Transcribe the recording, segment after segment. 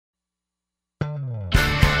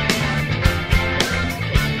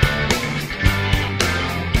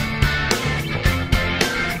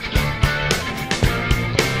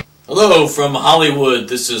Hello from Hollywood,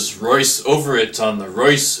 this is Royce Overett on the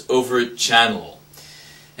Royce Overett Channel.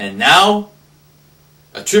 And now,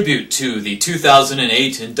 a tribute to the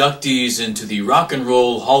 2008 inductees into the Rock and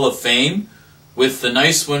Roll Hall of Fame with the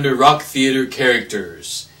Niswander Rock Theater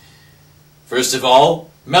characters. First of all,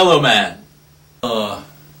 Mellow Man. John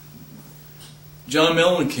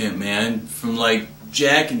Mellencamp, man, from like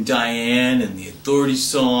Jack and Diane and the Authority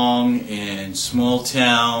Song and Small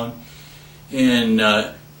Town and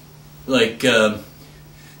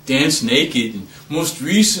Dance Naked, and most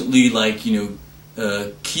recently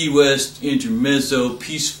Key West Intermezzo,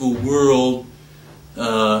 Peaceful World,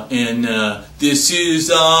 and This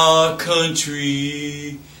Is Our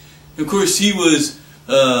Country. Of course, he was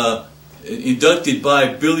inducted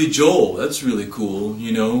by Billy Joel. That's really cool,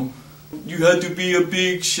 you know. You had to be a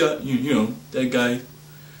big shot, you know, that guy.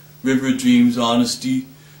 River of Dreams, Honesty,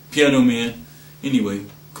 Piano Man. Anyway,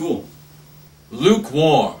 cool.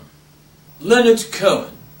 Lukewarm. Leonard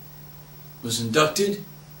Cohen was inducted,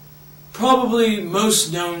 probably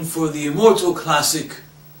most known for the immortal classic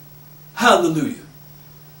Hallelujah.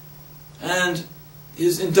 And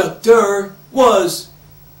his inductor was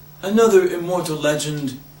another immortal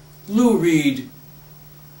legend, Lou Reed,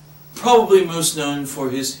 probably most known for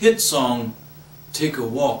his hit song, Take a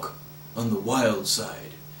Walk on the Wild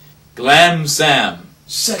Side. Glam Sam.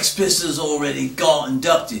 Sex Pistols already got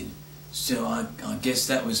inducted, so I guess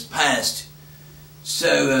that was passed.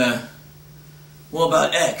 So, what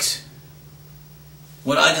about X?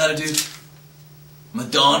 What I gotta do?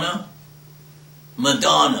 Madonna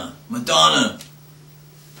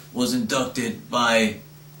was inducted by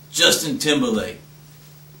Justin Timberlake.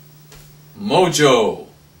 Mojo.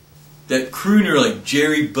 That crooner like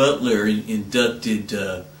Jerry Butler inducted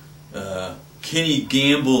Kenny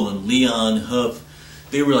Gamble and Leon Huff.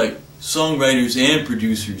 They were like songwriters and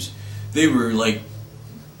producers. They were like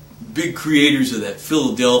big creators of that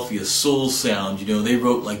Philadelphia soul sound. You know, they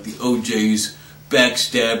wrote like the OJ's,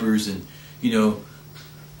 Backstabbers, and you know,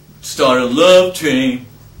 Start a Love Train,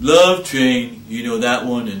 you know that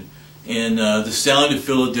one, and The Sound of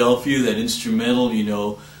Philadelphia, that instrumental, you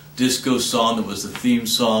know, disco song that was the theme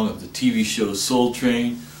song of the TV show Soul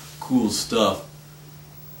Train. Cool stuff.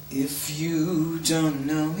 If you don't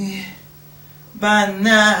know me by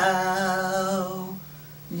now,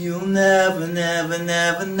 you'll never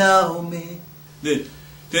know me. Then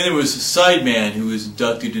there was a sideman who was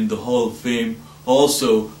inducted into the Hall of Fame,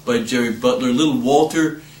 also by Jerry Butler. Little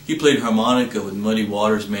Walter, he played harmonica with Muddy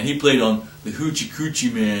Waters, man. He played on the Hoochie Coochie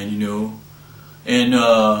Man, you know. And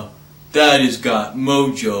that has got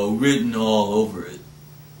Mojo written all over it.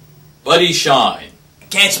 Buddy Shine.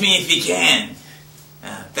 Catch Me If You Can.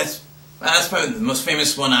 That's probably the most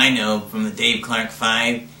famous one I know from the Dave Clark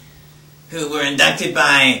Five, who were inducted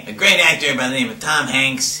by a great actor by the name of Tom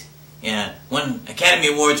Hanks. Yeah, won Academy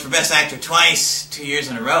Awards for Best Actor twice, 2 years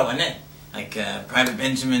in a row, wasn't it? Like Private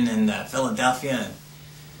Benjamin and Philadelphia.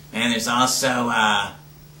 And there's also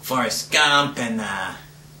Forrest Gump and,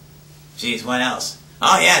 geez, what else?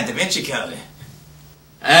 Oh yeah, Da Vinci Code.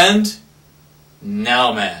 And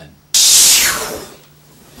Now Man.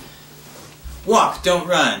 Walk, Don't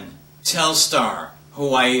Run, Telstar,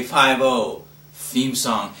 Hawaii Five-0, theme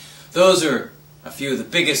song. Those are a few of the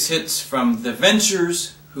biggest hits from the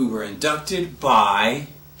Ventures, who were inducted by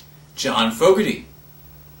John Fogerty.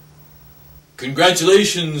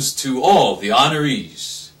 Congratulations to all the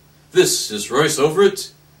honorees. This is Royce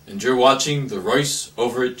Overett, and you're watching the Royce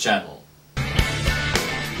Overett Channel.